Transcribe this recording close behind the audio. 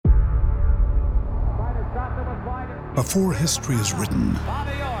Before history is written,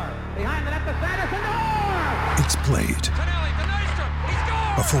 it's played.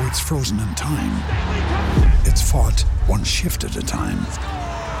 Before it's frozen in time, it's fought one shift at a time.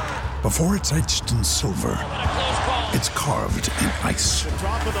 Before it's etched in silver, it's carved in ice.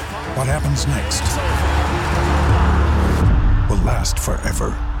 What happens next will last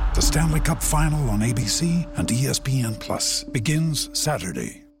forever. The Stanley Cup Final on ABC and ESPN Plus begins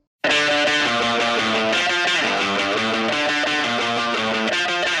Saturday.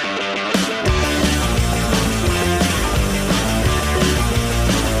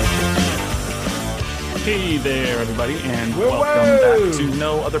 Hey there, everybody, and welcome back to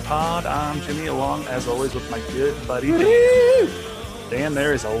No Other Pod. I'm Jimmy, along, as always, with my good buddy, Dan. Dan,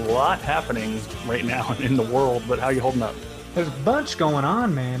 there is a lot happening right now in the world, but how are you holding up? There's a bunch going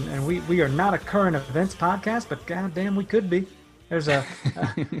on, man, and we are not a current events podcast, but goddamn, we could be. There's a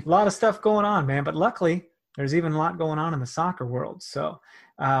lot of stuff going on, man, but luckily, there's even a lot going on in the soccer world. So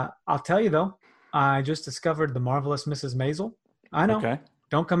I'll tell you, though, I just discovered The Marvelous Mrs. Maisel. I know. Okay.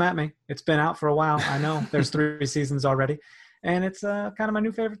 Don't come at me. It's been out for a while. I know. There's 3 seasons already. And it's kind of my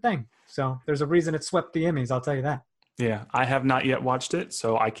new favorite thing. So there's a reason it swept the Emmys, I'll tell you that. Yeah, I have not yet watched it,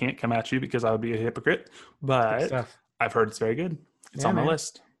 so I can't come at you because I would be a hypocrite. But I've heard it's very good. It's on my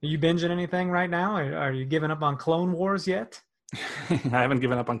list. Are you binging anything right now? Are you giving up on Clone Wars yet? I haven't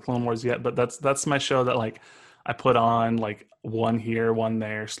given up on Clone Wars yet, but that's my show that I put on one here, one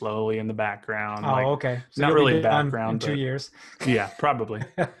there, slowly in the background. Oh, okay. So not really background. In 2 years. Yeah, probably.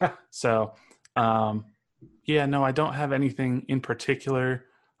 So, no, I don't have anything in particular.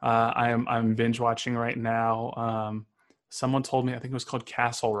 I'm binge watching right now. Someone told me, I think it was called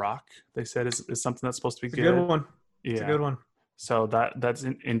Castle Rock. They said is something that's supposed to be good. It's a good one. Yeah. It's a good one. So that's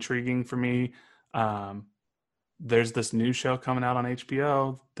intriguing for me. There's this new show coming out on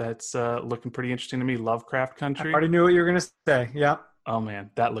HBO that's looking pretty interesting to me, Lovecraft Country. I already knew what you were going to say. Yeah. Oh,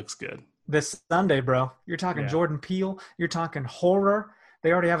 man, that looks good. This Sunday, bro. You're talking Jordan Peele. You're talking horror.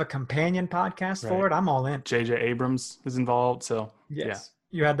 They already have a companion podcast for it. I'm all in. J.J. Abrams is involved, so yes.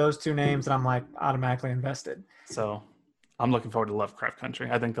 Yeah. You had those 2 names, and I'm automatically invested. So I'm looking forward to Lovecraft Country.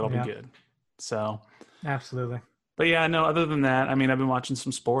 I think that'll be good. So absolutely. But yeah, no, other than that, I mean, I've been watching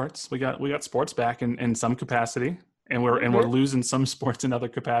some sports. We got sports back in some capacity, and we're losing some sports in other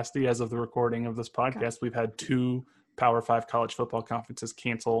capacity as of the recording of this podcast. We've had 2 Power 5 college football conferences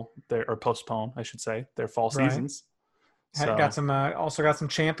cancel or postpone, I should say, their fall seasons. So, got some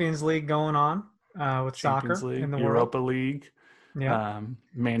Champions League going on with Champions soccer League, in the Europa world. League. Yeah.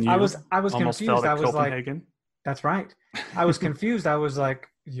 Man U I was almost confused. fell to I was Copenhagen. that's right. I was confused. I was like,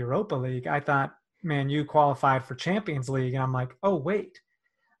 Europa League. I thought Man U qualified for Champions League, and I'm like, oh wait,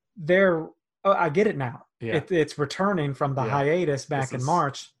 I get it now. Yeah. It's returning from the hiatus back in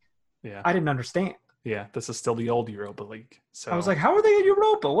March. Yeah, I didn't understand. Yeah, this is still the old Europa League. So I was like, how are they in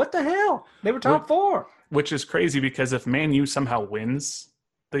Europa? What the hell? They were top 4. Which is crazy because if Man U somehow wins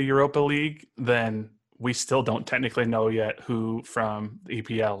the Europa League, then we still don't technically know yet who from the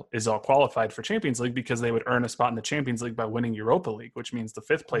EPL is all qualified for Champions League because they would earn a spot in the Champions League by winning Europa League, which means the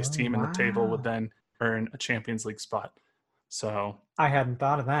 5th place team in the table would then earn a Champions League spot. So I hadn't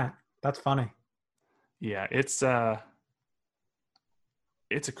thought of that. That's funny. Yeah, it's a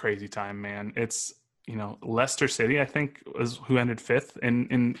crazy time, man. It's, Leicester City, I think, was who ended 5th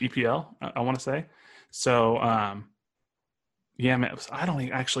in EPL, I want to say. So, yeah, man, I don't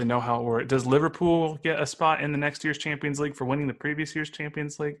actually know how it works. Does Liverpool get a spot in the next year's Champions League for winning the previous year's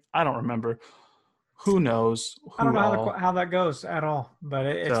Champions League? I don't remember. Who knows? I don't know how that goes at all, but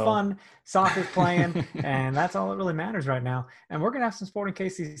it's fun. Soccer's playing, and that's all that really matters right now. And we're going to have some Sporting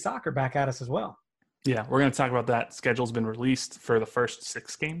KC soccer back at us as well. Yeah, we're going to talk about that. Schedule's been released for the first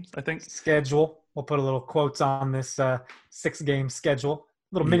 6 games, I think. Schedule. We'll put a little quotes on this 6-game schedule.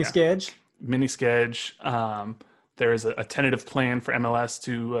 Little mini schedule. Mini schedule. There is a tentative plan for MLS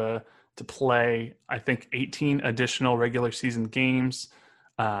to play, I think, 18 additional regular season games.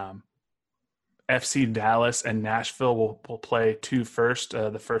 FC Dallas and Nashville will play 2 first.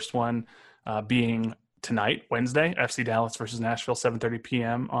 The first one being tonight, Wednesday, FC Dallas versus Nashville, 7:30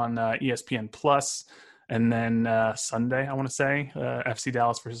 p.m. on ESPN Plus, and then Sunday, I want to say, FC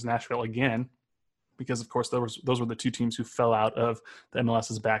Dallas versus Nashville again, because of course those were the 2 teams who fell out of the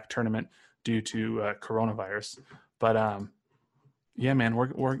MLS's back tournament due to coronavirus. But yeah, man,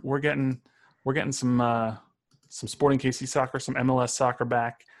 we're getting some Sporting KC soccer, some MLS soccer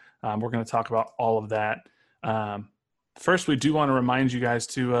back. We're going to talk about all of that. First, we do want to remind you guys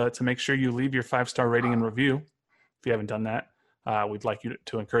to make sure you leave your 5-star rating and review. If you haven't done that, we'd like you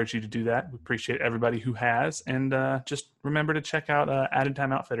to encourage you to do that. We appreciate everybody who has, and just remember to check out Added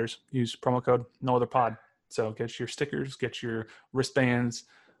Time Outfitters. Use promo code NoOtherPod. So get your stickers, get your wristbands,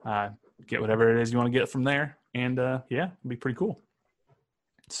 get whatever it is you want to get from there. And yeah, it'll be pretty cool.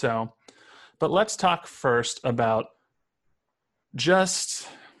 So, but let's talk first about just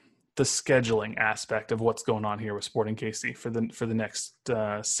the scheduling aspect of what's going on here with Sporting KC for the next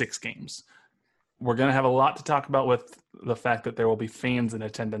 6 games. We're going to have a lot to talk about with the fact that there will be fans in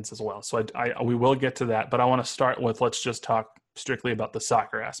attendance as well. So we will get to that, but I want to start with, let's just talk strictly about the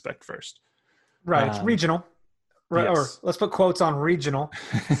soccer aspect first. Right. It's regional. Right. Yes. Or let's put quotes on regional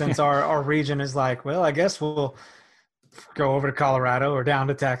since our region is like, well, I guess we'll go over to Colorado or down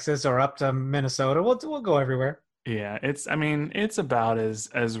to Texas or up to Minnesota. We'll go everywhere. Yeah, it's about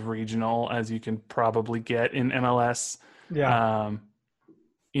as regional as you can probably get in MLS. Yeah.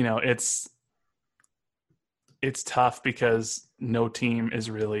 It's tough because no team is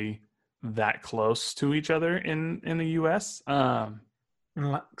really that close to each other in the US.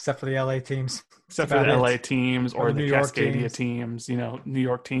 Except for the LA teams. Except for the LA teams or the Cascadia teams, New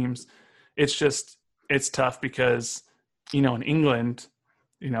York teams. It's tough because, in England,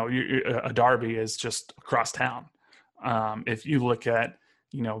 a derby is just across town. If you look at,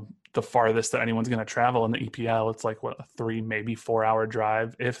 the farthest that anyone's going to travel in the EPL, it's like a 3, maybe 4 hour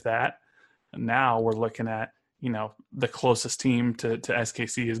drive, if that. And now we're looking at, the closest team to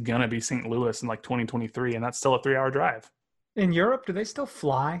SKC is going to be St. Louis in like 2023. And that's still a 3 hour drive. In Europe, do they still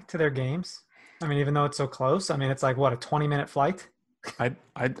fly to their games? I mean, even though it's so close, it's like a 20-minute flight? I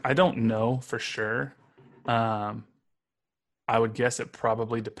don't know for sure. I would guess it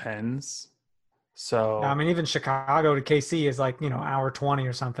probably depends. So even Chicago to KC is like, hour 20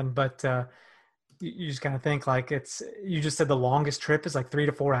 or something, but you just kind of think like you just said the longest trip is like 3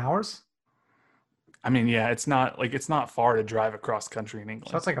 to 4 hours. Yeah, it's not far to drive across country in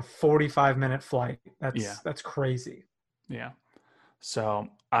England. So that's like a 45-minute flight. That's crazy. Yeah. So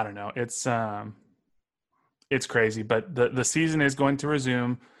I don't know. It's crazy, but the season is going to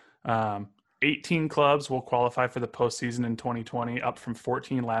resume. 18 clubs will qualify for the postseason in 2020, up from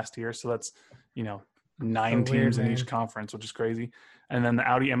 14 last year. So that's, 9 teams in each conference, which is crazy. And then the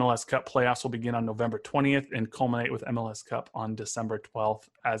Audi MLS Cup playoffs will begin on November 20th and culminate with MLS Cup on December 12th.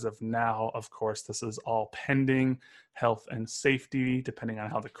 As of now, of course, this is all pending health and safety, depending on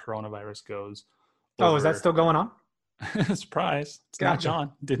how the coronavirus goes. Oh, is that still going on? Surprise. It's Gotcha. not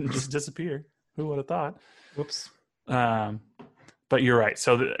gone. Didn't just disappear. Who would have thought? Whoops. But you're right.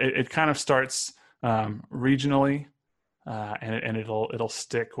 So it kind of starts regionally, and it'll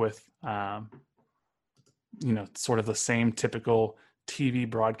stick with sort of the same typical TV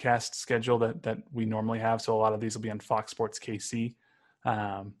broadcast schedule that we normally have. So a lot of these will be on Fox Sports KC.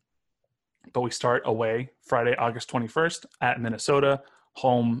 But we start away Friday, August 21st at Minnesota,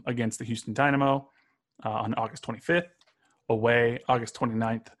 home against the Houston Dynamo on August 25th, away August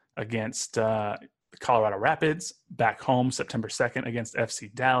 29th against Colorado Rapids, back home September 2nd against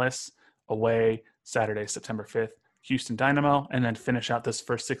FC Dallas, away Saturday, September 5th, Houston Dynamo, and then finish out this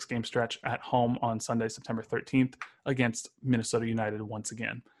first 6-game stretch at home on Sunday, September 13th against Minnesota United once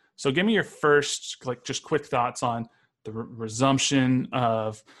again. So give me your first, just quick thoughts on the resumption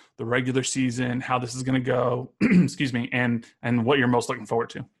of the regular season, how this is going to go, excuse me, and what you're most looking forward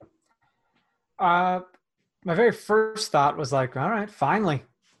to. My very first thought was like, all right, finally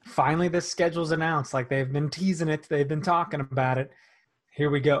this schedule's announced. Like they've been teasing it. They've been talking about it. Here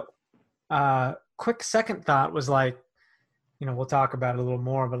we go. Quick second thought was like, we'll talk about it a little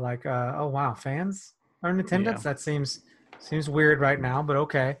more, but like, oh wow, fans are in attendance. Yeah. That seems weird right now, but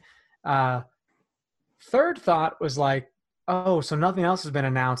okay. Third thought was like, oh, so nothing else has been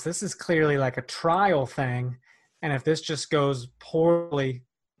announced. This is clearly like a trial thing. And if this just goes poorly,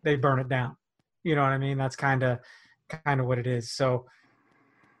 they burn it down. You know what I mean? That's kind of what it is. So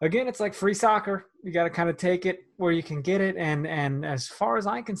again, it's like free soccer. You got to kind of take it where you can get it. And as far as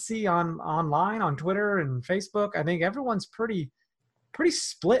I can see online, on Twitter and Facebook, I think everyone's pretty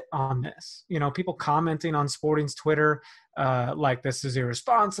split on this. People commenting on Sporting's Twitter, like this is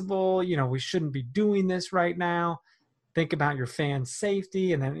irresponsible. We shouldn't be doing this right now. Think about your fans'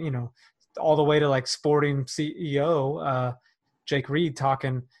 safety. And then, all the way to like Sporting CEO, Jake Reed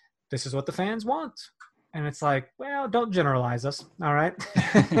talking, this is what the fans want. And it's like, well, don't generalize us. All right.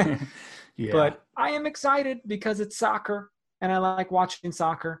 Yeah. But I am excited because it's soccer and I like watching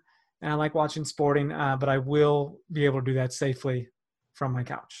soccer and I like watching Sporting, but I will be able to do that safely from my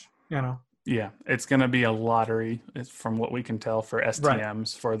couch, Yeah. It's going to be a lottery from what we can tell for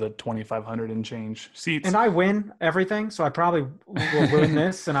STMs for the 2,500 and change seats. And I win everything. So I probably will win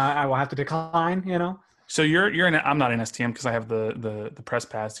this and I will have to decline, So you're I'm not an STM because I have the press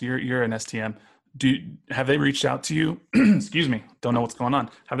pass. You're an STM. Have they reached out to you? Excuse me. Don't know what's going on.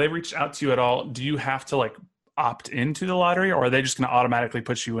 Have they reached out to you at all? Do you have to like opt into the lottery, or are they just going to automatically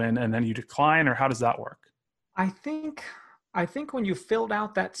put you in and then you decline, or how does that work? I think when you filled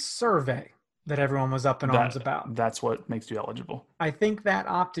out that survey that everyone was up in arms about, that's what makes you eligible. I think that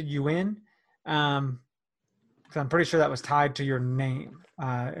opted you in. 'Cause I'm pretty sure that was tied to your name,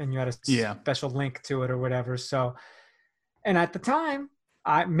 and you had a special link to it or whatever. So, and at the time,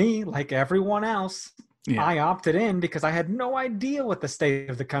 like everyone else, I opted in because I had no idea what the state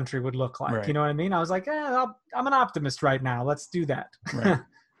of the country would look like. Right. You know what I mean? I was like, I'm an optimist right now. Let's do that. Right.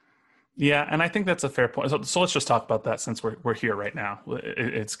 Yeah, and I think that's a fair point. So let's just talk about that since we're here right now.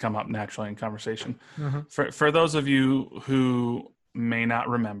 It's come up naturally in conversation. Mm-hmm. For those of you who may not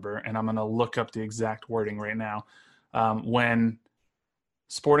remember, and I'm going to look up the exact wording right now, when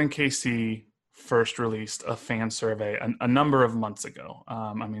Sporting KC first released a fan survey a number of months ago.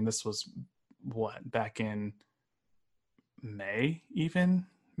 I mean, this was back in May, even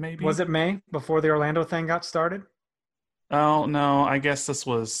maybe. Was it May before the Orlando thing got started? Oh no, I guess this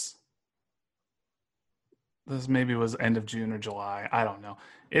maybe was end of June or July. I don't know.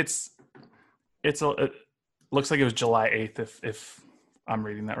 It looks like it was July 8th if I'm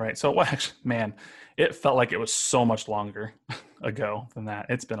reading that right. So actually, man, it felt like it was so much longer ago than that.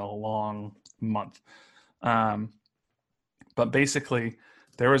 It's been a long month. But basically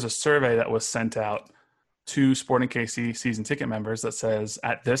there was a survey that was sent out to Sporting KC season ticket members that says,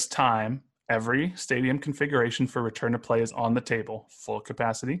 at this time, every stadium configuration for return to play is on the table: full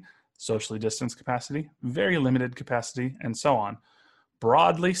capacity, socially distanced capacity, very limited capacity, and so on.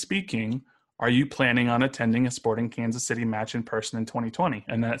 Broadly speaking, are you planning on attending a Sporting Kansas City match in person in 2020?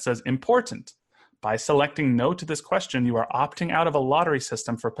 And then it says, important. By selecting no to this question, you are opting out of a lottery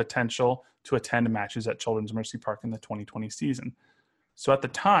system for potential to attend matches at Children's Mercy Park in the 2020 season. So at the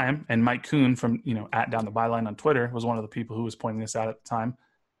time, and Mike Kuhn from, at Down the Byline on Twitter was one of the people who was pointing this out at the time.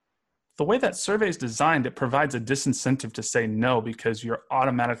 The way that survey is designed, it provides a disincentive to say no because you're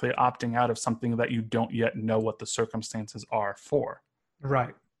automatically opting out of something that you don't yet know what the circumstances are for.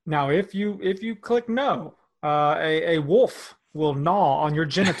 Right. Now, if you click no, a wolf will gnaw on your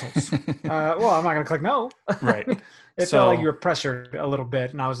genitals. Well, I'm not going to click no. Right. It felt like you were pressured a little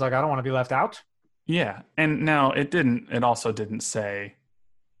bit, and I was like, I don't want to be left out. Yeah. And now it also didn't say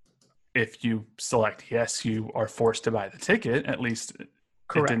if you select yes, you are forced to buy the ticket. At least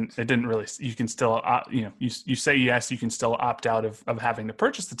correct. It didn't really, you can still, you say yes, you can still opt out of having to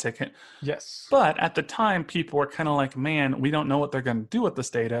purchase the ticket. Yes. But at the time, people were kind of like, man, we don't know what they're going to do with this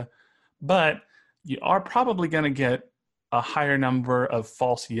data, but you are probably going to get a higher number of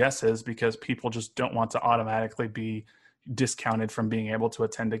false yeses because people just don't want to automatically be discounted from being able to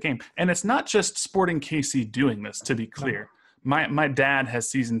attend a game. And it's not just Sporting KC doing this, to be clear. My dad has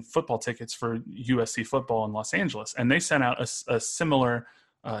season football tickets for USC football in Los Angeles, and they sent out a similar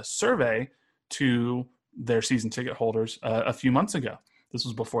survey to their season ticket holders a few months ago. This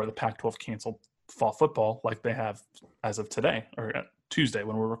was before the Pac-12 canceled fall football like they have as of today, or Tuesday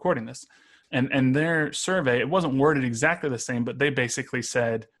when we're recording this. And their survey, it wasn't worded exactly the same, but they basically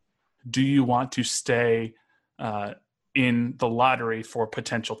said, do you want to stay in the lottery for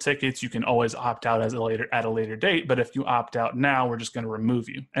potential tickets? You can always opt out at a later date, but if you opt out now, we're just going to remove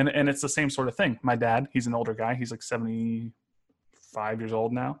you. And it's the same sort of thing. My dad, he's an older guy. He's like 75 years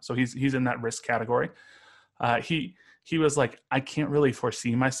old now. So he's in that risk category. He was like, I can't really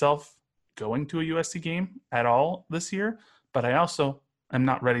foresee myself going to a USC game at all this year, but I also am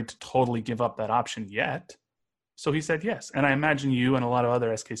not ready to totally give up that option yet. So he said yes. And I imagine you and a lot of other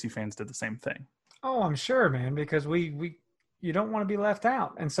SKC fans did the same thing. Oh, I'm sure, man, because you don't want to be left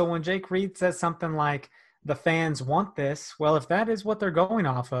out. And so when Jake Reed says something like the fans want this, well, if that is what they're going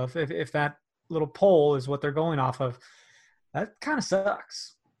off of, if that little poll is what they're going off of, that kind of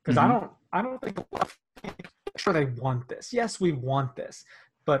sucks. Because I don't think sure they want this. Yes, we want this,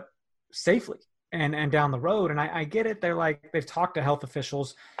 but safely and down the road. And I get it. They've talked to health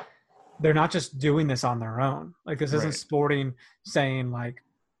officials. They're not just doing this on their own. Like this isn't Sporting saying like,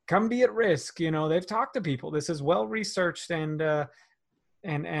 come be at risk. They've talked to people. This is well researched and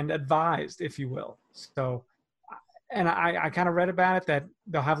advised, if you will. So, and I kind of read about it that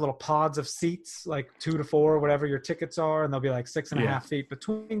they'll have little pods of seats, like 2 to 4, whatever your tickets are, and they'll be like 6.5 feet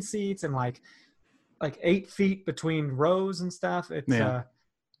between seats and like 8 feet between rows and stuff. It's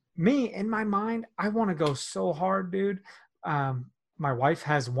me in my mind. I want to go so hard, dude. My wife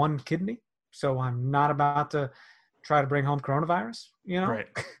has 1 kidney, so I'm not about to try to bring home coronavirus.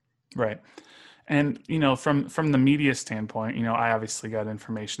 Right. And, from the media standpoint, I obviously got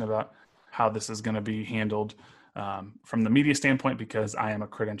information about how this is going to be handled from the media standpoint because I am a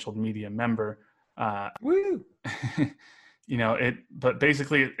credentialed media member. Woo! But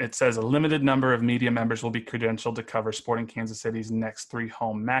basically it says a limited number of media members will be credentialed to cover Sporting Kansas City's next 3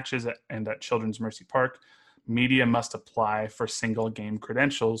 home matches and at Children's Mercy Park. Media must apply for single game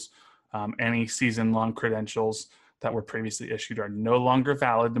credentials. Any season-long credentials that were previously issued are no longer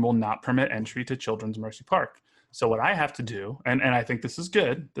valid and will not permit entry to Children's Mercy Park. So what I have to do, and I think this is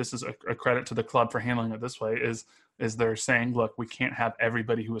good, this is a credit to the club for handling it this way, is they're saying, look, we can't have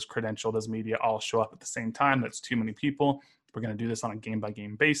everybody who is credentialed as media all show up at the same time. That's too many people. We're going to do this on a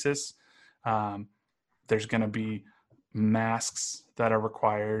game-by-game basis. There's going to be masks that are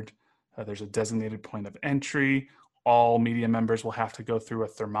required. There's a designated point of entry. All media members will have to go through a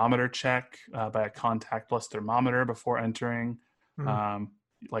thermometer check by a contactless thermometer before entering.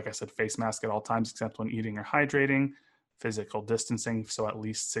 Like I said, face mask at all times except when eating or hydrating. Physical distancing, so at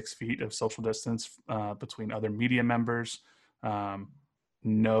least 6 feet of social distance between other media members.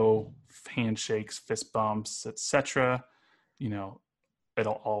 No handshakes, fist bumps, etc.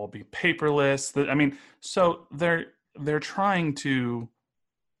 It'll all be paperless. So they're trying to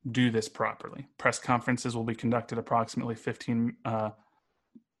do this properly. Press conferences will be conducted approximately 15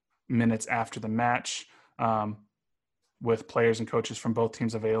 minutes after the match, with players and coaches from both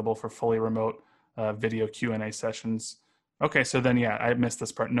teams available for fully remote video Q&A sessions. Okay, so then, I missed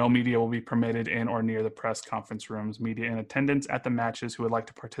this part. No media will be permitted in or near the press conference rooms. Media in attendance at the matches who would like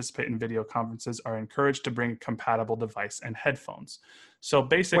to participate in video conferences are encouraged to bring a compatible device and headphones. So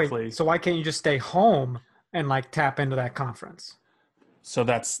basically... Wait, so why can't you just stay home and tap into that conference? So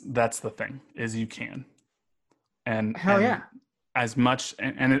that's the thing, is you can. And yeah. As much,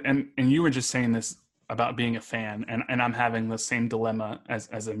 and you were just saying this about being a fan, and I'm having the same dilemma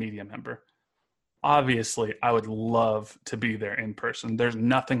as a media member. Obviously, I would love to be there in person. There's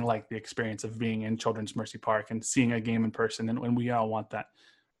nothing like the experience of being in Children's Mercy Park and seeing a game in person, and we all want that.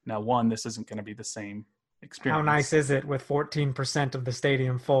 Now, one, this isn't going to be the same experience. How nice is it with 14% of the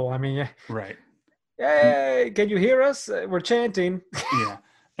stadium full? Right. Hey, can you hear us? We're chanting. Yeah.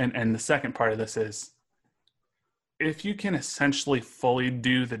 And the second part of this is, if you can essentially fully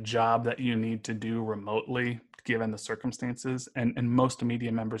do the job that you need to do remotely, given the circumstances, and most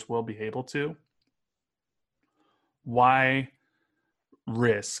media members will be able to, why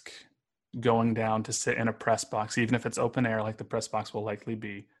risk going down to sit in a press box, even if it's open air like the press box will likely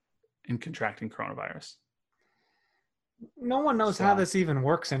be, and contracting coronavirus? No one knows how this even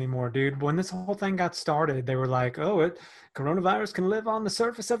works anymore, dude. When this whole thing got started, they were like, coronavirus can live on the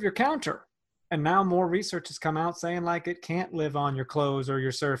surface of your counter. And now more research has come out saying it can't live on your clothes or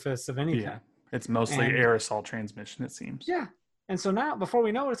your surface of anything. Yeah, it's mostly aerosol transmission, it seems. Yeah. And so now, before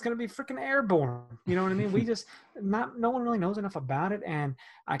we know it, it's going to be freaking airborne. You know what I mean? We just, no one really knows enough about it. And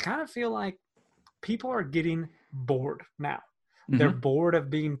I kind of feel like people are getting bored now. Mm-hmm. They're bored of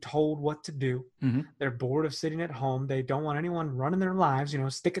being told what to do. Mm-hmm. They're bored of sitting at home. They don't want anyone running their lives,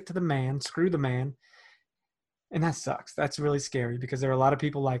 stick it to the man, screw the man. And that sucks. That's really scary because there are a lot of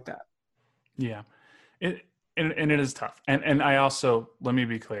people like that. Yeah. And it is tough. And I also, let me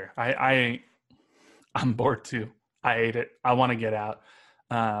be clear. I'm bored too. I hate it. I want to get out.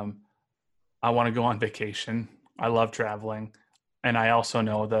 I want to go on vacation. I love traveling. And I also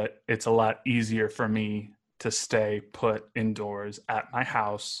know that it's a lot easier for me to stay put indoors at my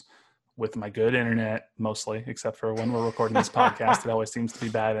house with my good internet, mostly, except for when we're recording this podcast. It always seems to be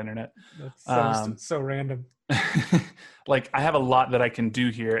bad internet. That's so random. I have a lot that I can do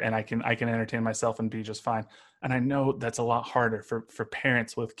here, and I can entertain myself and be just fine. And I know that's a lot harder for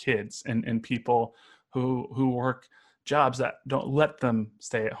parents with kids and people who work jobs that don't let them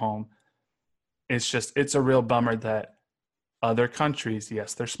stay at home. It's a real bummer that other countries,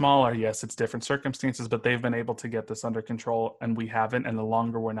 yes, they're smaller, yes, it's different circumstances, but they've been able to get this under control and we haven't. And the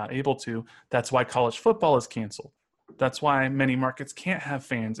longer we're not able to, that's why college football is canceled. That's why many markets can't have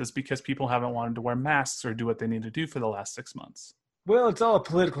fans, is because people haven't wanted to wear masks or do what they need to do for the last 6 months. Well, it's all a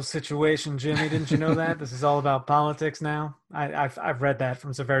political situation, Jimmy. Didn't you know that? This is all about politics now. I've read that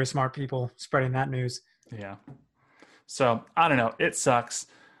from some very smart people spreading that news. Yeah. So I don't know. It sucks.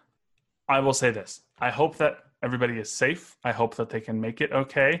 I will say this. I hope that everybody is safe. I hope that they can make it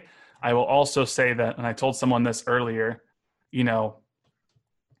okay. I will also say that, and I told someone this earlier,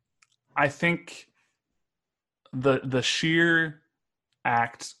 I think the sheer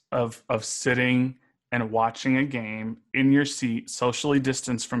act of sitting and watching a game in your seat, socially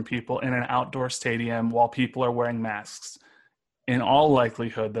distanced from people in an outdoor stadium while people are wearing masks, in all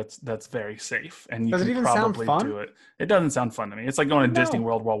likelihood, that's very safe. And you can probably do it. It doesn't sound fun to me. It's like going to Disney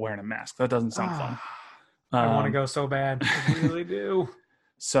World while wearing a mask. That doesn't sound fun. I want to go so bad. I really do.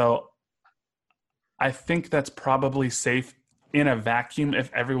 So I think that's probably safe in a vacuum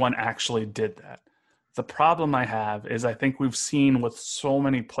if everyone actually did that. The problem I have is I think we've seen with so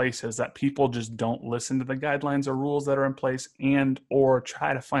many places that people just don't listen to the guidelines or rules that are in place and or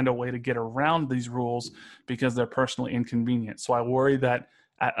try to find a way to get around these rules because they're personally inconvenient. So I worry that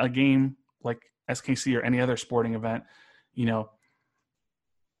at a game like SKC or any other sporting event, you know,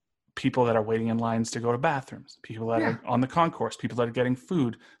 people that are waiting in lines to go to bathrooms, people that are on the concourse, people that are getting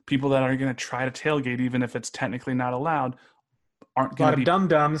food, people that are going to try to tailgate even if it's technically not allowed, aren't going to be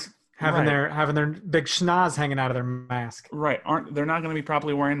dum-dums having their big schnoz hanging out of their mask. Right. They're not going to be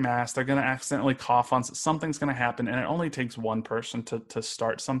properly wearing masks. They're going to accidentally cough on something's going to happen. And it only takes one person to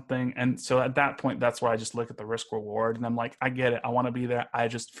start something. And so at that point, that's where I just look at the risk reward and I'm like, I get it. I want to be there.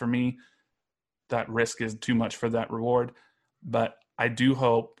 For me, that risk is too much for that reward. But I do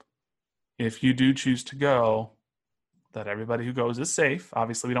hope if you do choose to go, that everybody who goes is safe.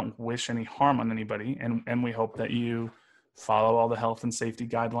 Obviously, we don't wish any harm on anybody. And we hope that you follow all the health and safety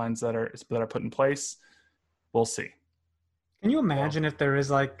guidelines that are put in place. We'll see. Can you imagine if there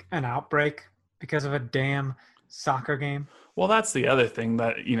is like an outbreak because of a damn soccer game? Well, that's the other thing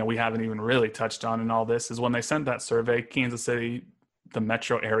that, you know, we haven't even really touched on in all this is when they sent that survey, Kansas City, the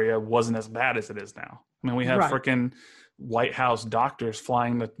metro area wasn't as bad as it is now. I mean, we have freaking White House doctors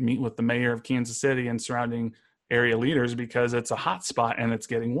flying to meet with the mayor of Kansas City and surrounding area leaders because it's a hot spot and it's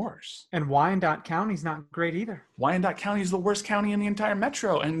getting worse. And Wyandotte County's not great either. Wyandotte County is the worst county in the entire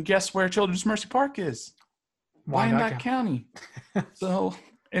metro. And guess where Children's Mercy Park is? Wyandotte County. So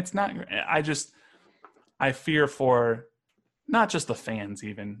it's not, I fear for not just the fans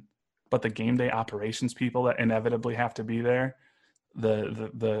even, but the game day operations people that inevitably have to be there.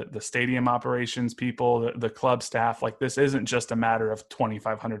 The stadium operations people, the club staff. Like, this isn't just a matter of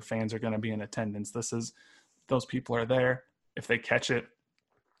 2,500 fans are going to be in attendance. Those people are there. If they catch it,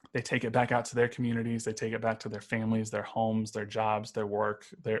 they take it back out to their communities. They take it back to their families, their homes, their jobs, their work,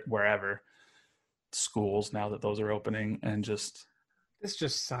 their wherever. Schools, now that those are opening, and this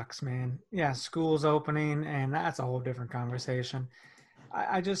just sucks, man. Yeah, school's opening, and that's a whole different conversation.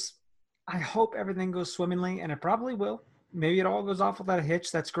 I hope everything goes swimmingly, and it probably will. Maybe it all goes off without a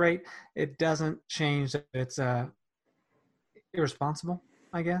hitch. That's great. It doesn't change that it's irresponsible,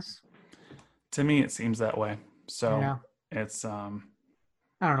 I guess. To me, it seems that way. So it's I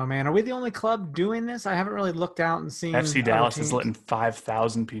don't know, man. Are we the only club doing this? I haven't really looked out and seen. FC Dallas is letting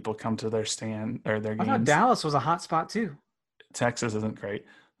 5,000 people come to their stand or their games. I thought Dallas was a hot spot too. Texas isn't great.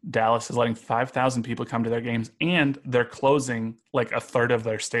 Dallas is letting 5,000 people come to their games, and they're closing like a third of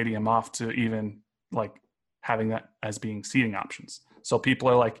their stadium off to even like having that as being seating options. So people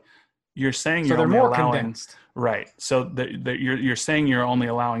are like, you're saying you're only allowing condensed. Right. So you're saying you're only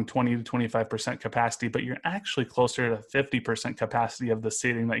allowing 20 to 25% capacity, but you're actually closer to 50% capacity of the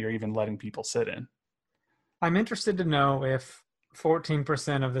seating that you're even letting people sit in. I'm interested to know if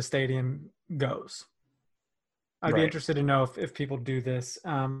 14% of the stadium goes. I'd be interested to know if people do this.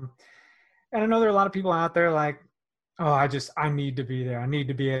 And I know there are a lot of people out there like, oh, I need to be there. I need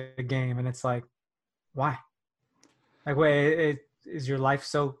to be at a game. And it's like, why? Like, wait, is your life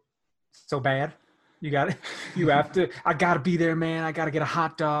so bad? You have to, I got to be there, man. I got to get a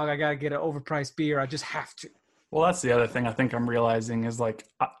hot dog. I got to get an overpriced beer. I just have to. Well, that's the other thing I think I'm realizing is like,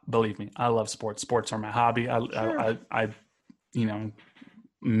 believe me, I love sports. Sports are my hobby. I missed them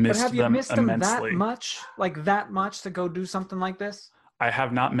immensely. But have you missed them that much to go do something like this? I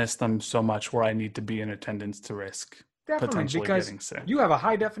have not missed them so much where I need to be in attendance to risk potentially getting sick. You have a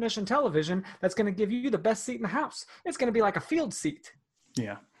high definition television that's going to give you the best seat in the house. It's going to be like a field seat.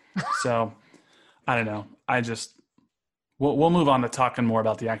 Yeah. So I don't know. We'll move on to talking more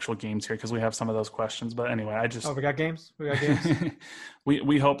about the actual games here because we have some of those questions. But anyway, we got games.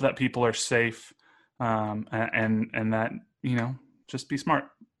 we hope that people are safe, and that, just be smart.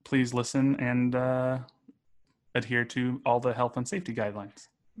 Please listen and adhere to all the health and safety guidelines.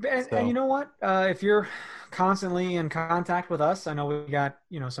 And you know what? If you're constantly in contact with us, I know we got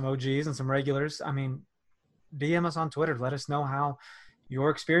some OGs and some regulars. I mean, DM us on Twitter. Let us know how your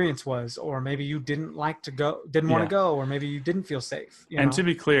experience was, or maybe you didn't want to go, or maybe you didn't feel safe. To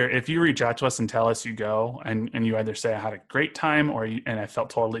be clear, if you reach out to us and tell us you go and you either say I had a great time and I felt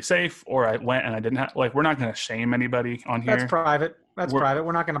totally safe, or I went and I didn't have, we're not going to shame anybody on here. That's private. Private.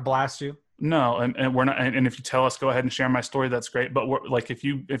 We're not going to blast you. No. And we're not. And if you tell us, go ahead and share my story. That's great. But we're like, if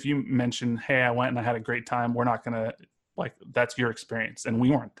you mention, hey, I went and I had a great time, we're not going to that's your experience. And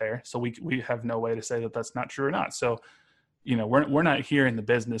we weren't there. So we have no way to say that that's not true or not. So, we're not here in the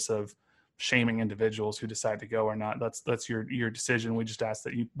business of shaming individuals who decide to go or not. That's your decision. We just ask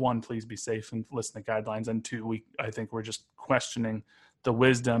that you, one, please be safe and listen to guidelines. And two, I think we're just questioning the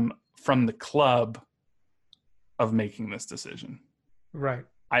wisdom from the club of making this decision. Right.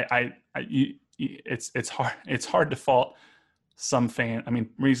 it's hard to fault some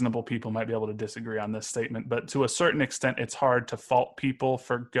reasonable people might be able to disagree on this statement, but to a certain extent, it's hard to fault people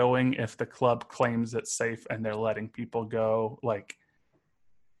for going if the club claims it's safe and they're letting people go. Like,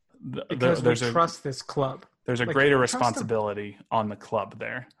 because we trust this club. There's a greater responsibility on the club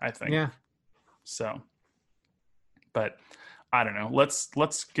there, I think. Yeah. So, but I don't know.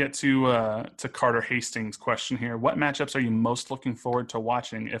 Let's get to Carter Hastings' question here. What matchups are you most looking forward to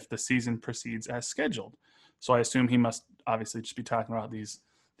watching if the season proceeds as scheduled? So I assume he must obviously just be talking about these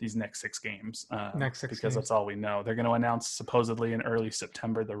next 6 games. Because that's all we know. They're going to announce supposedly in early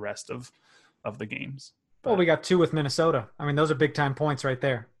September the rest of the games. Well, we got 2 with Minnesota. I mean, those are big time points right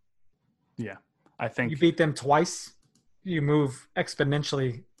there. Yeah, I think you beat them twice, you move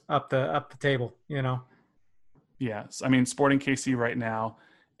exponentially up the table. You know. Yes, I mean Sporting KC right now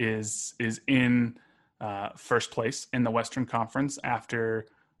is in first place in the Western Conference after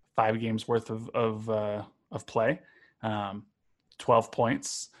 5 games worth of play, 12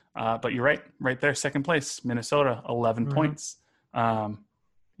 points. But you're right there, second place, Minnesota, 11 points.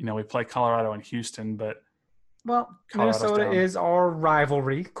 We play Colorado and Houston, but Minnesota is our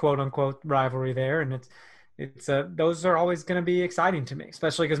rivalry, quote unquote rivalry there, and it's those are always going to be exciting to me,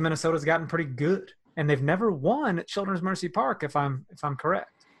 especially because Minnesota's gotten pretty good, and they've never won at Children's Mercy Park, if I'm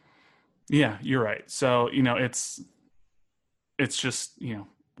correct. Yeah, you're right. So it's just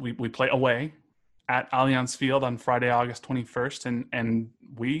we play away at Allianz Field on Friday, August 21st, and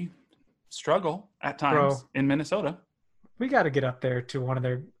we struggle at times in Minnesota. We got to get up there to one of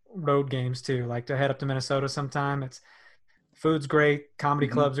their road games too, like to head up to Minnesota sometime. It's food's great, comedy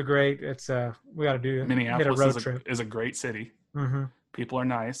clubs are great. It's we got to do Minneapolis hit a road trip. Is a great city. Mm-hmm. People are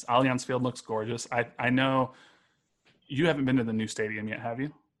nice. Allianz Field looks gorgeous. I know you haven't been to the new stadium yet, have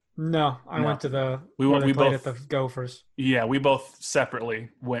you? No, I went to we played both at the Gophers. Yeah, we both separately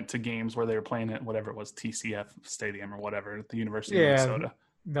went to games where they were playing at whatever it was, TCF Stadium or whatever at the University of Minnesota.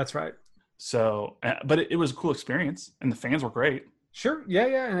 That's right. So, but it was a cool experience, and the fans were great. Sure, yeah,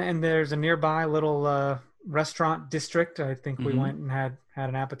 and there's a nearby little restaurant district. I think we went and had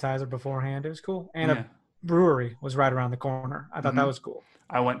an appetizer beforehand. It was cool, and a brewery was right around the corner. I thought that was cool.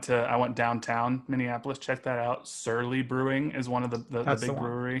 I went downtown Minneapolis, checked that out. Surly Brewing is one of the big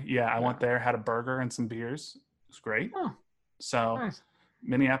brewery. Yeah, I went there, had a burger and some beers. It was great. Oh, so nice.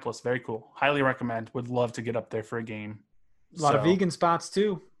 Minneapolis, very cool. Highly recommend. Would love to get up there for a game. A lot of vegan spots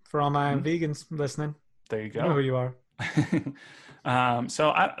too for all my vegans listening. There you go. You know who you are.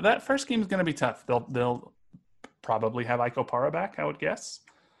 So that first game is going to be tough. They'll probably have Ike Opara back, I would guess.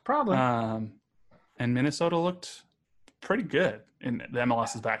 Probably. And Minnesota looked pretty good in the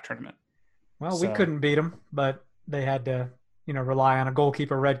MLS's back tournament. Well, we couldn't beat them, but they had to, rely on a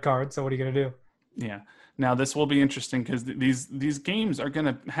goalkeeper red card. So what are you going to do? Yeah. Now this will be interesting because these games are going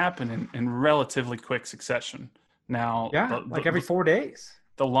to happen in relatively quick succession. Now, every 4 days.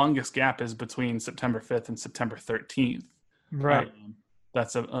 The longest gap is between September 5th and September 13th. Right.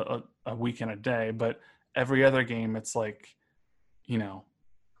 That's a week and a day, but every other game it's like,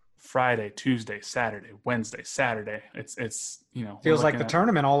 Friday, Tuesday, Saturday, Wednesday, Saturday. It's feels like the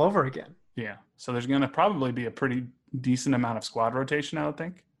tournament all over again. Yeah. So there's going to probably be a pretty decent amount of squad rotation, I would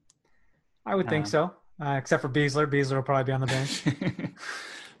think. I would think so. Except for Beasler. Beasler will probably be on the bench.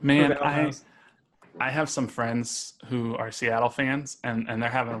 Man, I have some friends who are Seattle fans, and they're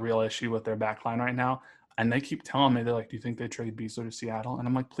having a real issue with their back line right now. And they keep telling me, they're like, do you think they trade Beasler to Seattle? And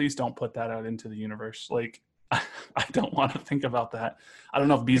I'm like, please don't put that out into the universe. Like, I don't want to think about that. I don't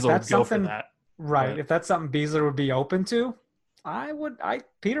know if Beasler would go for that. Right. If that's something Beasler would be open to,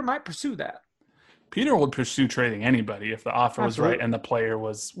 Peter might pursue that. Peter would pursue trading anybody if the offer was right and the player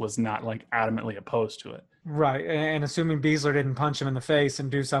was not like adamantly opposed to it. Right. And assuming Beasler didn't punch him in the face and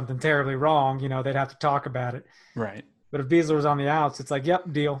do something terribly wrong, they'd have to talk about it. Right. But if Beasler was on the outs, it's like,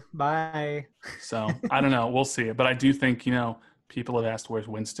 yep, deal. Bye. So I don't know. We'll see. But I do think, people have asked, where's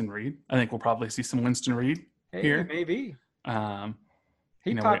Winston Reed? I think we'll probably see some Winston Reed here. Maybe.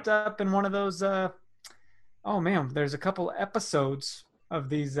 He popped up in one of those, there's a couple episodes of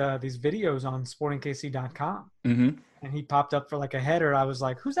these videos on sportingkc.com. Mm-hmm. And he popped up for like a header. I was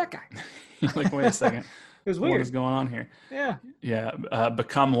like, who's that guy? Like, wait a second. It was weird. What is going on here? Yeah. Yeah.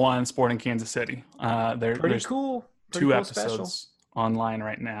 Become One Sporting Kansas City. There's cool. Two episodes online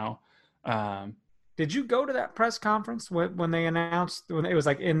right now. Did you go to that press conference when they announced, when it was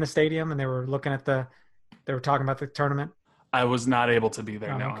like in the stadium and they were looking at they were talking about the tournament? I was not able to be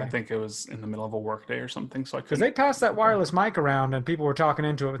there. Oh, No, okay. I think it was in the middle of a work day or something. So I Because couldn't. they passed that wireless mic around and people were talking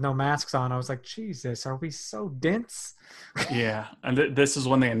into it with no masks on. I was like, Jesus, are we so dense? Yeah, and this is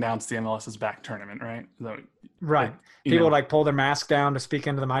when they announced the MLS's back tournament, right? Right. You People know, would like pull their mask down to speak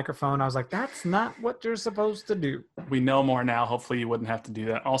into the microphone. I was like, that's not what you're supposed to do. we know more now. Hopefully, you wouldn't have to do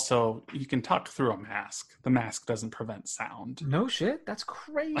that. Also, you can talk through a mask. The mask doesn't prevent sound. No shit. That's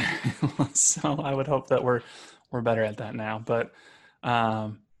crazy. So I would hope that we're better at that now. But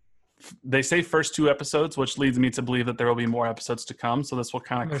they say first 2 episodes, which leads me to believe that there will be more episodes to come. So this will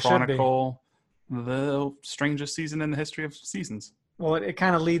kind There of should be. chronicle the strangest season in the history of seasons. Well, it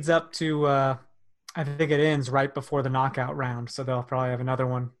kind of leads up to, I think it ends right before the knockout round. So they'll probably have another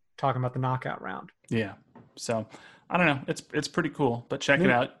one talking about the knockout round. Yeah. So I don't know. It's pretty cool. But check it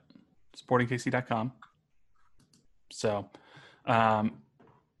Yeah. out, sportingkc.com. So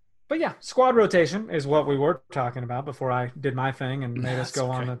But yeah, squad rotation is what we were talking about before I did my thing and made us That's go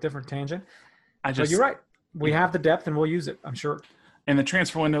on okay. a different tangent. I But just you're right. We have the depth and we'll use it, I'm sure. And the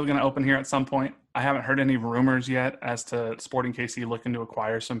transfer window is going to open here at some point. I haven't heard any rumors yet as to Sporting KC looking to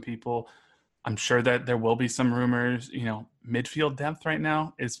acquire some people. I'm sure that there will be some rumors. You know, midfield depth right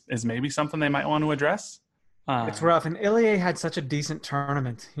now is maybe something they might want to address. It's rough. And Ilie had such a decent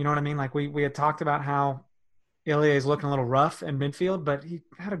tournament. You know what I mean? Like we had talked about how Ilie is looking a little rough in midfield, but he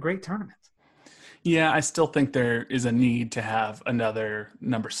had a great tournament. Yeah, I still think there is a need to have another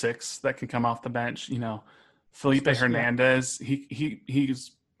number 6 that can come off the bench. You know, Felipe Especially- Hernandez,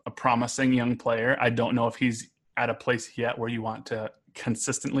 he's a promising young player. I don't know if he's at a place yet where you want to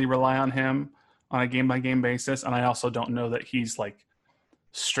consistently rely on him on a game-by-game basis. And I also don't know that he's like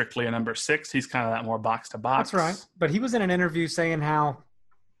strictly a number 6. He's kind of that more box-to-box. That's right. But he was in an interview saying how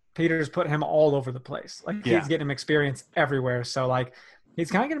Peter's put him all over the place. Like Yeah. he's getting him experience everywhere. So like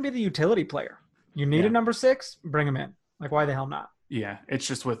he's kind of going to be the utility player. You need Yeah. a number 6, bring him in. Like why the hell not? Yeah, it's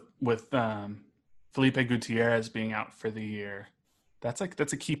just with Felipe Gutierrez being out for the year, that's a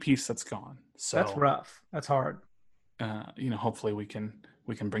key piece that's gone. So That's rough. That's hard. You know, hopefully we can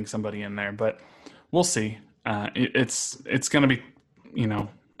bring somebody in there, but we'll see. It's going to be, you know,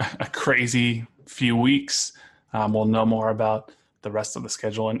 a crazy few weeks. We'll know more about the rest of the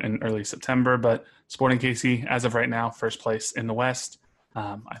schedule in early September, but Sporting KC, as of right now, first place in the West.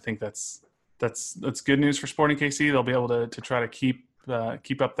 I think that's good news for Sporting KC. They'll be able to try to keep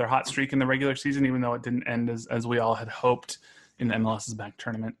up their hot streak in the regular season, even though it didn't end as we all had hoped in the MLS's back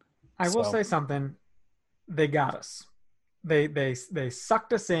tournament. I will So- say something. They got us. They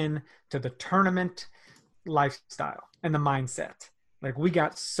sucked us in to the tournament lifestyle and the mindset. Like we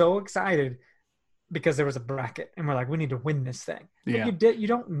got so excited because there was a bracket and we're like, we need to win this thing. But Yeah. you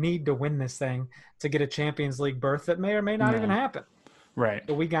don't need to win this thing to get a Champions League berth that may or may not No. even happen. Right.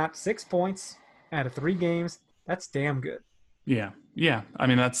 But we got 6 points out of 3 games. That's damn good. Yeah. I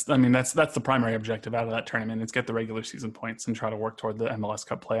mean that's the primary objective out of that tournament is get the regular season points and try to work toward the MLS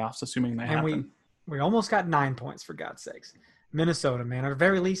Cup playoffs, assuming they And happen. we almost got 9 points for God's sakes. Minnesota, man, at the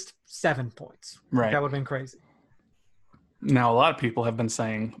very least 7 points. Right. That would have been crazy. Now, a lot of people have been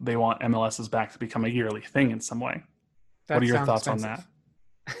saying they want MLS's back to become a yearly thing in some way. That What are your sounds thoughts on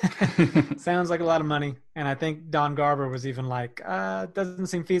expensive. that? Sounds like a lot of money. And I think Don Garber was even like, doesn't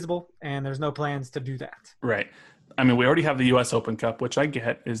seem feasible. And there's no plans to do that. Right. I mean, we already have the U.S. Open Cup, which I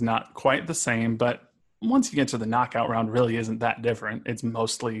get is not quite the same, but once you get to the knockout round, really isn't that different. It's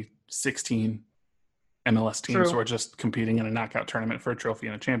mostly 16 MLS teams True. who are just competing in a knockout tournament for a trophy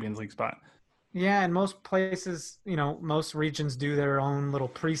and a Champions League spot. Yeah, and most places, most regions do their own little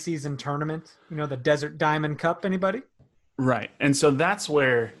preseason tournament. The Desert Diamond Cup. Anybody? Right. And so that's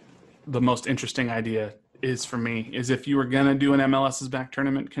where the most interesting idea is for me, is if you were going to do an MLS's back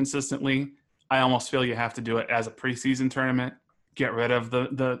tournament consistently, I almost feel you have to do it as a preseason tournament, get rid of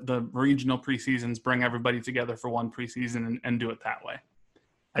the regional preseasons, bring everybody together for one preseason and do it that way.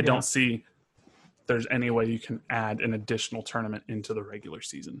 I Yeah. don't see there's any way you can add an additional tournament into the regular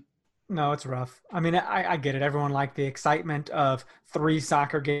season. No, it's rough. I mean, I get it. Everyone liked the excitement of 3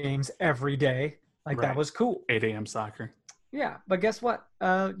 soccer games every day. Like Right. that was cool. 8 a.m. soccer. Yeah, but guess what?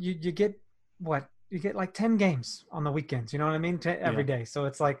 You get what? You get like 10 games on the weekends. You know what I mean? Every day. So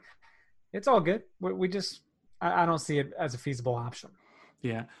it's like, it's all good. I don't see it as a feasible option.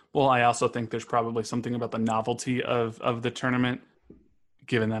 Yeah. Well, I also think there's probably something about the novelty of the tournament,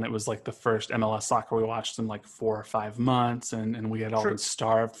 given that it was like the first MLS soccer we watched in like 4 or 5 months and we had all True. been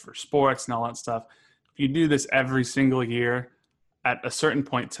starved for sports and all that stuff. If you do this every single year, at a certain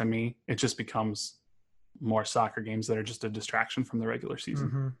point to me, it just becomes more soccer games that are just a distraction from the regular season.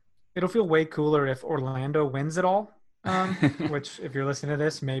 Mm-hmm. It'll feel way cooler if Orlando wins it all, which if you're listening to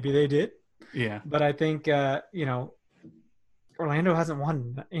this, maybe they did. Yeah. But I think, Orlando hasn't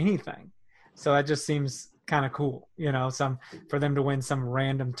won anything. So that just seems kind of cool, for them to win some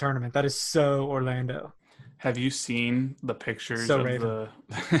random tournament. That is so Orlando. Have you seen the pictures So of Raven.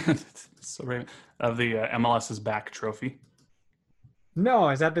 the MLS's back trophy? No,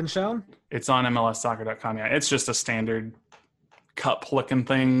 has that been shown? It's on MLSsoccer.com. Yeah, it's just a standard cup-looking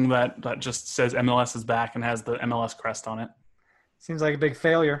thing that just says MLS is back and has the MLS crest on it. Seems like a big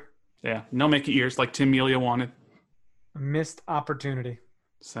failure. Yeah, no Mickey ears like Tim Melia wanted. A missed opportunity.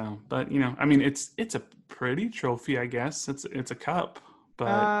 So, but I mean, it's a pretty trophy, I guess. It's a cup,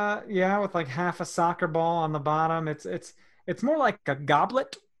 but yeah, with like half a soccer ball on the bottom. It's more like a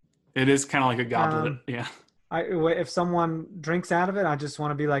goblet. It is kind of like a goblet. Yeah. If someone drinks out of it, I just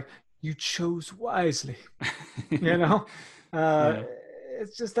want to be like, you chose wisely. Yeah.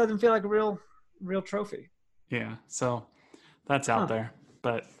 It just doesn't feel like a real trophy. Yeah. So that's out there,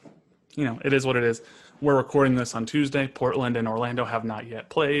 but it is what it is. We're recording this on Tuesday. Portland and Orlando have not yet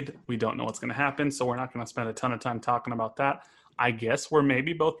played. We don't know what's going to happen, so we're not going to spend a ton of time talking about that. I guess we're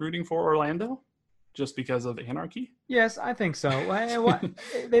maybe both rooting for Orlando just because of the anarchy. Yes, I think so.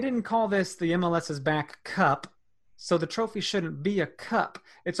 They didn't call this the MLS's Back Cup, so the trophy shouldn't be a cup.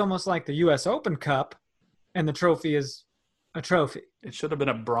 It's almost like the U.S. Open Cup, and the trophy is a trophy. It should have been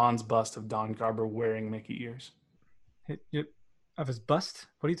a bronze bust of Don Garber wearing Mickey ears. Of his bust?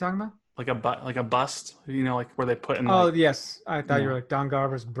 What are you talking about? Like a bust, like where they put in. Yes, I thought you were like Don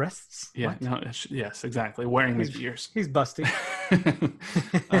Garber's breasts. Yeah, yes, exactly. Wearing Mickey ears. He's busty.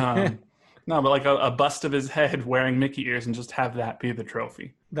 No, but like a bust of his head wearing Mickey ears, and just have that be the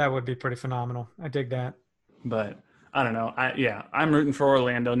trophy. That would be pretty phenomenal. I dig that. But I don't know. I'm rooting for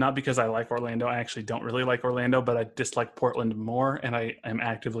Orlando, not because I like Orlando. I actually don't really like Orlando, but I dislike Portland more, and I am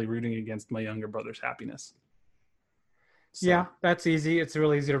actively rooting against my younger brother's happiness. So. Yeah, that's easy. It's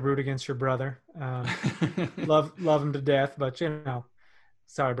really easy to root against your brother. Love him to death, but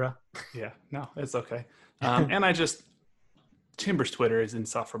sorry, bro. Yeah, no, it's okay. And Timbers Twitter is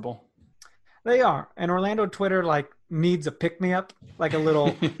insufferable. They are, and Orlando Twitter needs a pick me up, like a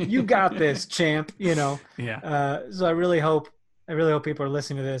little. You got this, champ. Yeah. So I really hope people are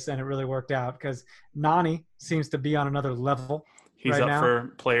listening to this, and it really worked out because Nani seems to be on another level. He's right up now. for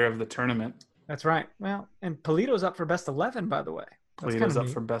player of the tournament. That's right. Well, and Polito's up for best 11, by the way. Polito's up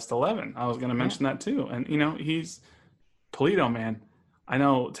for best 11. I was going to mention that too. And, he's Polito, man. I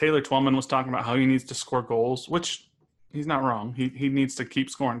know Taylor Twellman was talking about how he needs to score goals, which he's not wrong. He needs to keep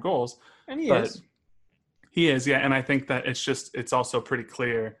scoring goals. And he is. He is, yeah. And I think that it's also pretty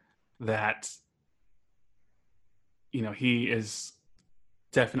clear that, he is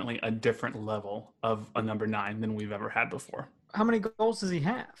definitely a different level of a number 9 than we've ever had before. How many goals does he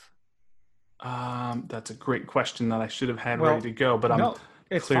have? That's a great question that I should have had ready to go, but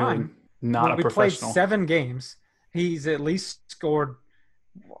it's clearly fine. not a professional. We played 7 games. He's at least scored.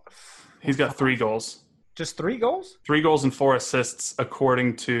 He's got 3 goals. Just 3 goals? 3 goals and 4 assists,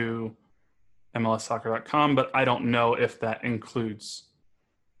 according to MLSsoccer.com, but I don't know if that includes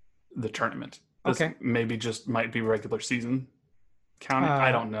the tournament. This maybe just might be regular season counting.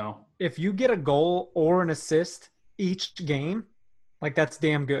 I don't know. If you get a goal or an assist each game, that's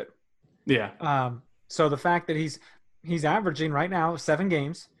damn good. Yeah. So the fact that he's averaging right now 7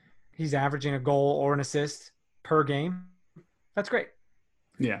 games, he's averaging a goal or an assist per game. That's great.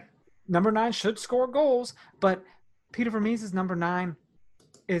 Yeah. Number 9 should score goals, but Peter Vermees's number 9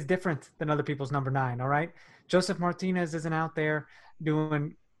 is different than other people's number 9. All right. Joseph Martinez isn't out there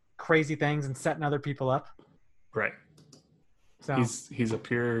doing crazy things and setting other people up. Right. So he's a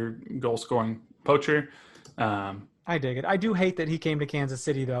pure goal scoring poacher. I dig it. I do hate that he came to Kansas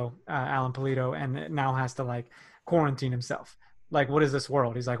City though, Alan Polito, and now has to quarantine himself. What is this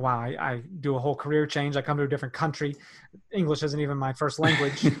world? He's like, wow, I do a whole career change. I come to a different country. English isn't even my first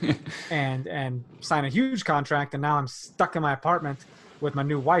language and sign a huge contract. And now I'm stuck in my apartment with my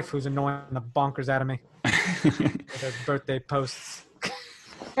new wife who's annoying the bonkers out of me with her birthday posts.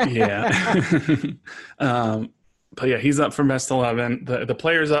 Yeah. But yeah, he's up for best 11. The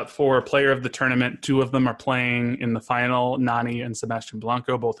players up for player of the tournament. 2 of them are playing in the final. Nani and Sebastian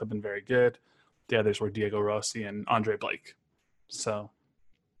Blanco both have been very good. The others were Diego Rossi and Andre Blake. So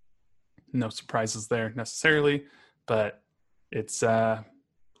no surprises there necessarily, but it's I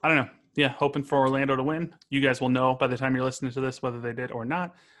don't know. Yeah, hoping for Orlando to win. You guys will know by the time you're listening to this whether they did or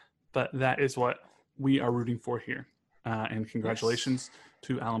not, but that is what we are rooting for here. And congratulations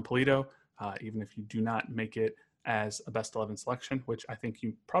to Alan Polito, even if you do not make it as a best 11 selection, which I think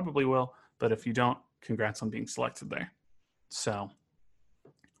you probably will, but if you don't, congrats on being selected there. So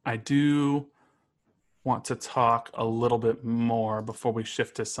I do want to talk a little bit more before we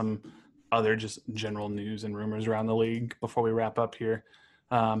shift to some other just general news and rumors around the league before we wrap up here.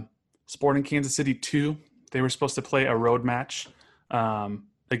 Sporting Kansas City 2, they were supposed to play a road match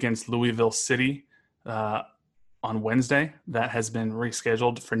against Louisville City on Wednesday. That has been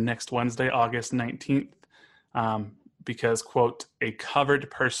rescheduled for next Wednesday, August 19th, because, quote, a covered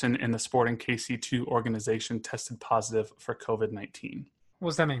person in the Sporting KC2 organization tested positive for COVID-19. What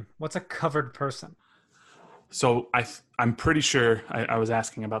does that mean? What's a covered person? So I'm pretty sure I was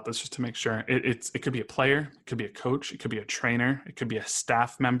asking about this just to make sure. It could be a player, it could be a coach, it could be a trainer, it could be a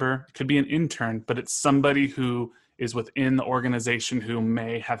staff member, it could be an intern, but it's somebody who is within the organization who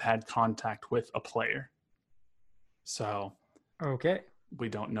may have had contact with a player. So okay, we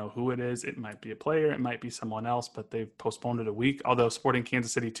don't know who it is. It might be a player, it might be someone else, but they've postponed it a week. Although Sporting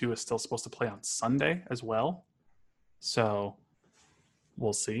Kansas City 2 is still supposed to play on Sunday as well. So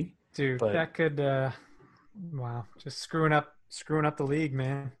we'll see. Dude, but that could wow, just screwing up the league,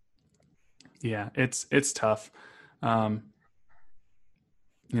 man. Yeah, it's tough. They're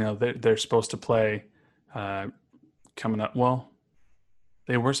supposed to play coming up. Well,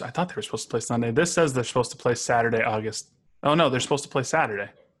 I thought they were supposed to play Sunday. This says they're supposed to play Saturday, August. Oh no, they're supposed to play Saturday.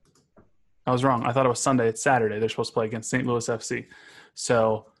 I was wrong. I thought it was Sunday. It's Saturday. They're supposed to play against St. Louis FC.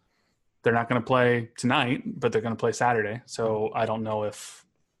 So they're not going to play tonight, but they're going to play Saturday. So I don't know if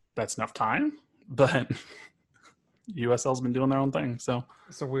that's enough time, but USL's been doing their own thing. So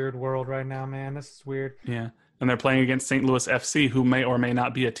it's a weird world right now, man. This is weird. Yeah. And they're playing against St. Louis FC, who may or may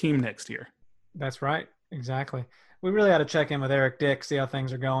not be a team next year. That's right. Exactly. We really ought to check in with Eric Dick, see how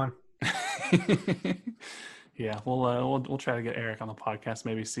things are going. Yeah, we'll try to get Eric on the podcast.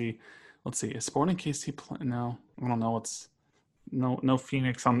 Maybe see. Let's see. Is Sporting KC playing? No, I don't know. It's no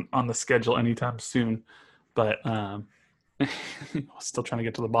Phoenix on the schedule anytime soon. But still trying to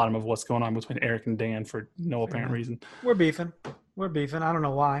get to the bottom of what's going on between Eric and Dan for no apparent reason. We're beefing. I don't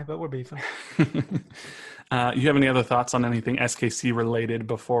know why, but we're beefing. You have any other thoughts on anything SKC related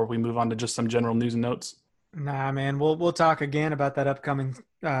before we move on to just some general news and notes? Nah, man. We'll talk again about that upcoming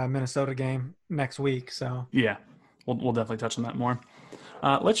Minnesota game next week. So yeah, we'll definitely touch on that more.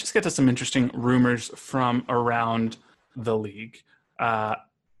 Let's just get to some interesting rumors from around the league.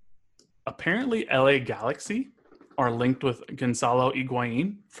 Apparently, LA Galaxy are linked with Gonzalo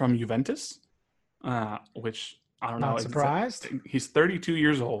Higuain from Juventus, which I don't know. Not surprised. He's 32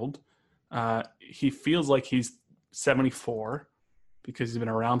 years old. He feels like he's 74 because he's been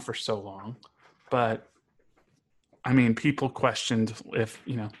around for so long. But I mean, people questioned if,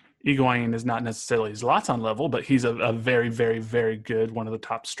 Higuain is not necessarily Zlatan level, but he's a very, very, very good, one of the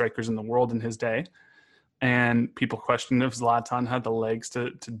top strikers in the world in his day. And people questioned if Zlatan had the legs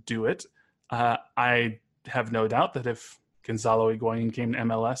to do it. I have no doubt that if Gonzalo Higuain came to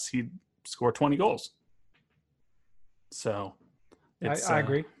MLS, he'd score 20 goals. So I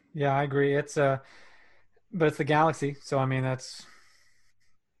agree. Yeah, I agree. But it's the Galaxy. So, I mean, it's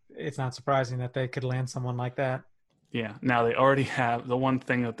not surprising that they could land someone like that. Yeah. Now they already have the one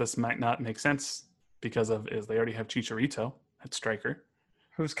thing that this might not make sense because of is they already have Chicharito at striker.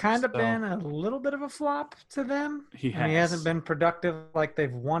 Who's kind of been a little bit of a flop to them. He hasn't been productive like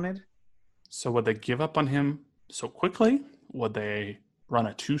they've wanted. So would they give up on him so quickly? Would they run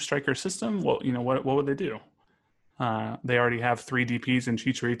a 2-striker system? Well, what would they do? They already have 3 DPs in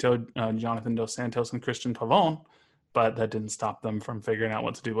Chicharito, Jonathan Dos Santos, and Christian Pavon, but that didn't stop them from figuring out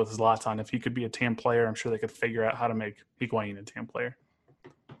what to do with Zlatan. If he could be a TAM player, I'm sure they could figure out how to make Higuain a TAM player.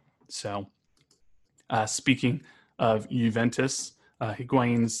 So, speaking of Juventus,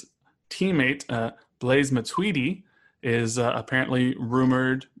 Higuain's teammate, Blaise Matuidi, is apparently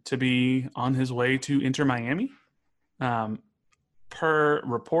rumored to be on his way to Inter Miami. Per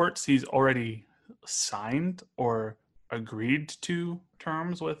reports, he's already signed or agreed to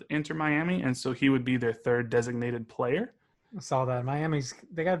terms with Inter Miami, and so he would be their 3rd designated player. I saw that.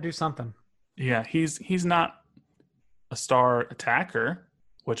 They got to do something. Yeah, he's not a star attacker,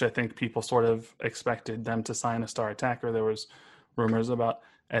 which I think people sort of expected them to sign a star attacker. There was rumors about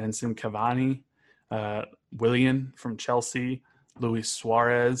Edinson Cavani, Willian from Chelsea, Luis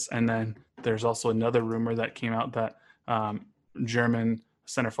Suarez, and then there's also another rumor that came out that German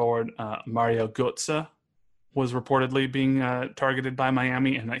center forward Mario Götze was reportedly being targeted by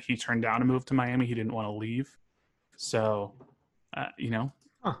Miami, and that he turned down a move to Miami. He didn't want to leave. So,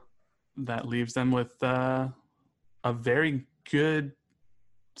 that leaves them with a very good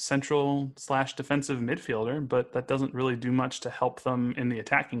central/defensive midfielder, but that doesn't really do much to help them in the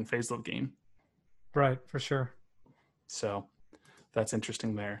attacking phase of the game. Right, for sure. So that's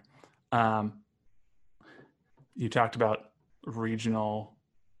interesting there. You talked about regional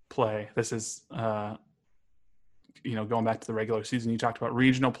play. This is going back to the regular season, you talked about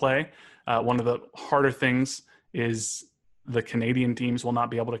regional play. One of the harder things is the Canadian teams will not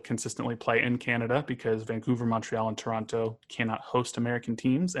be able to consistently play in Canada because Vancouver, Montreal, and Toronto cannot host American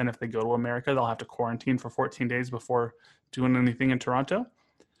teams. And if they go to America, they'll have to quarantine for 14 days before doing anything in Toronto.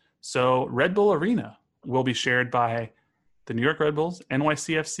 So Red Bull Arena will be shared by the New York Red Bulls,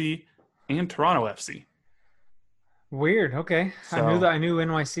 NYCFC, and Toronto FC. Weird. Okay. So, I knew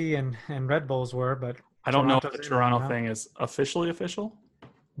NYC and Red Bulls were, but I don't know if the Toronto thing is officially official,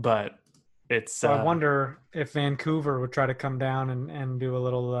 but it's. So I wonder if Vancouver would try to come down and do a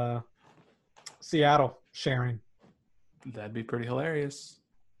little Seattle sharing. That'd be pretty hilarious.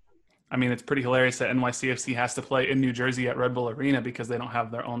 I mean, it's pretty hilarious that NYCFC has to play in New Jersey at Red Bull Arena because they don't have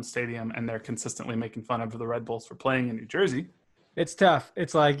their own stadium, and they're consistently making fun of the Red Bulls for playing in New Jersey. It's tough.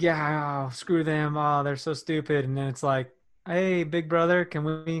 It's like, yeah, screw them. Oh, they're so stupid. And then it's like, hey, big brother, can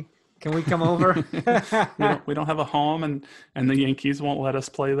we come over? we don't have a home, and the Yankees won't let us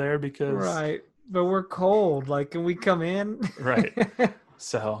play there because right. But we're cold. Like, can we come in? Right.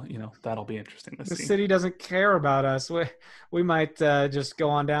 So, that'll be interesting to see. The city doesn't care about us. We might just go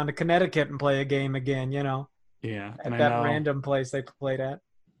on down to Connecticut and play a game again, Yeah. At that random place they played at.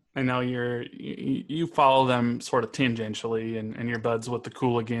 I know you follow them sort of tangentially and you're buds with the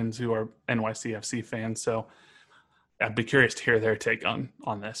Cooligans who are NYCFC fans. So I'd be curious to hear their take on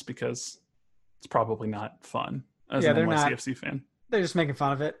this because it's probably not fun as an NYCFC fan. They're just making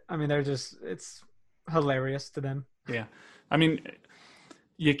fun of it. I mean, it's hilarious to them. Yeah. I mean,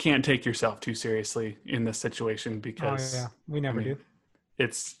 you can't take yourself too seriously in this situation because we never do.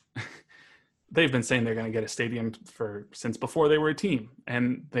 It's they've been saying they're going to get a stadium since before they were a team,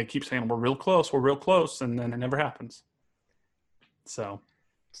 and they keep saying we're real close, and then it never happens. So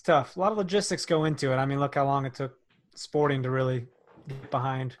it's tough. A lot of logistics go into it. I mean, look how long it took Sporting to really get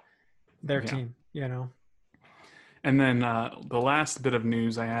behind their team. And then the last bit of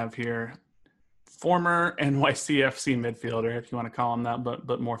news I have here. Former NYCFC midfielder, if you want to call him that,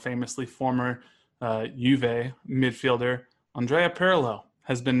 but more famously, former Juve midfielder Andrea Pirlo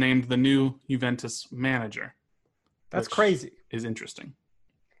has been named the new Juventus manager. That's crazy. Is interesting.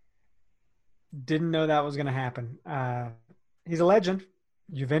 Didn't know that was going to happen. He's a legend,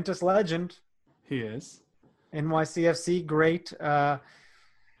 Juventus legend. He is. NYCFC, great.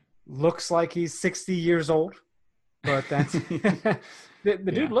 Looks like he's 60 years old, but that's the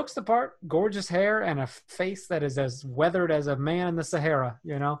dude looks the part. Gorgeous hair and a face that is as weathered as a man in the Sahara.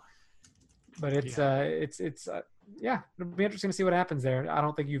 But it'll be interesting to see what happens there. I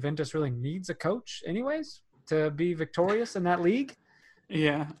don't think Juventus really needs a coach, anyways, to be victorious in that league.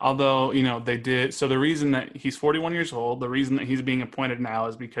 Yeah, although, they did. So the reason that he's 41 years old, the reason that he's being appointed now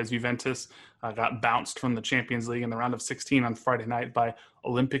is because Juventus got bounced from the Champions League in the round of 16 on Friday night by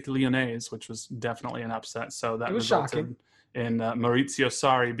Olympique Lyonnais, which was definitely an upset. So that resulted shocking in Maurizio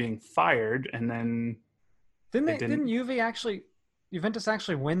Sarri being fired. And then didn't Juventus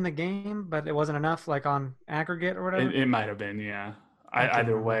actually win the game, but it wasn't enough, like on aggregate or whatever? It might have been, yeah.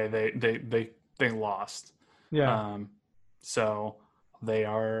 Either way, they lost. Yeah. So they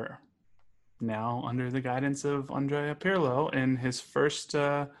are now under the guidance of Andrea Pirlo in his first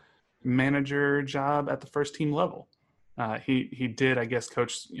manager job at the first team level. He did, I guess,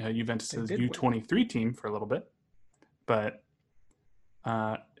 coach Juventus's U23 team for a little bit, but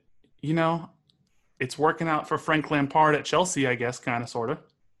it's working out for Frank Lampard at Chelsea, I guess, kind of, sort of.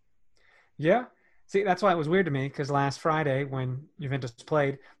 Yeah. See, that's why it was weird to me, because last Friday when Juventus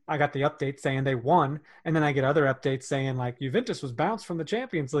played, I got the update saying they won, and then I get other updates saying, like, Juventus was bounced from the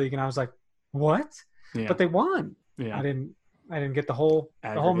Champions League, and I was like, what? Yeah. But they won. Yeah. I didn't get the whole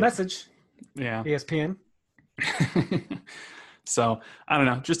message. Yeah. ESPN. So, I don't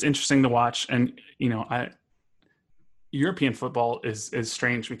know, just interesting to watch. And, European football is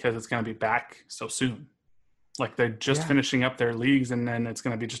strange because it's going to be back so soon. Like they're just finishing up their leagues, and then it's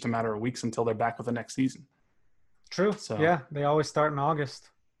going to be just a matter of weeks until they're back with the next season. True. So, yeah, they always start in August.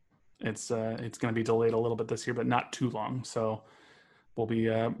 It's going to be delayed a little bit this year, but not too long. So we'll be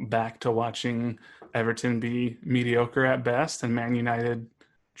back to watching Everton be mediocre at best and Man United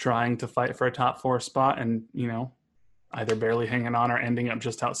trying to fight for a top 4 spot and, either barely hanging on or ending up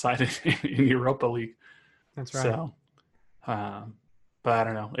just outside in Europa League. That's right. So, but I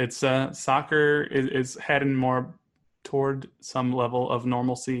don't know. It's soccer is heading more toward some level of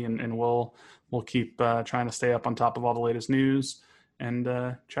normalcy, and we'll keep trying to stay up on top of all the latest news and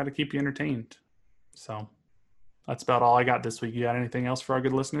try to keep you entertained. So that's about all I got this week. You got anything else for our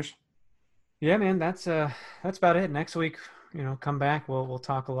good listeners? Yeah, man, that's about it. Next week, come back. We'll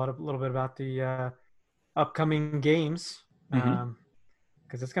talk a little bit about the upcoming games. Mm-hmm.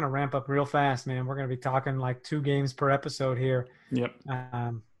 because it's going to ramp up real fast, man. We're going to be talking like 2 games per episode here. Yep. It's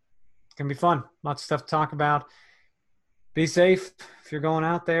going to be fun. Lots of stuff to talk about. Be safe if you're going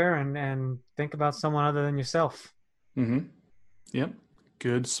out there, and think about someone other than yourself. Mm-hmm. Yep.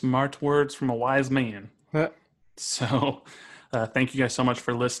 Good, smart words from a wise man. So thank you guys so much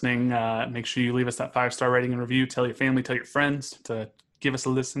for listening. Make sure you leave us that 5-star rating and review. Tell your family, tell your friends to give us a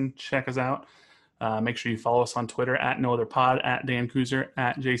listen. Check us out. Make sure you follow us on Twitter at NoOtherPod, at Dan Kuzer,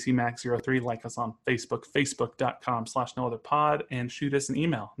 at JCMax03. Like us on Facebook, facebook.com/NoOtherPod, and shoot us an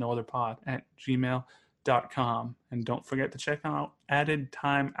email, nootherpod@gmail.com. And don't forget to check out Added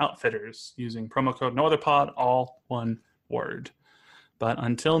Time Outfitters using promo code NoOtherPod, all one word. But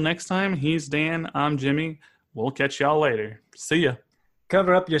until next time, he's Dan, I'm Jimmy. We'll catch y'all later. See ya.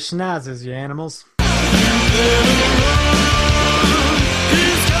 Cover up your schnozzes, you animals.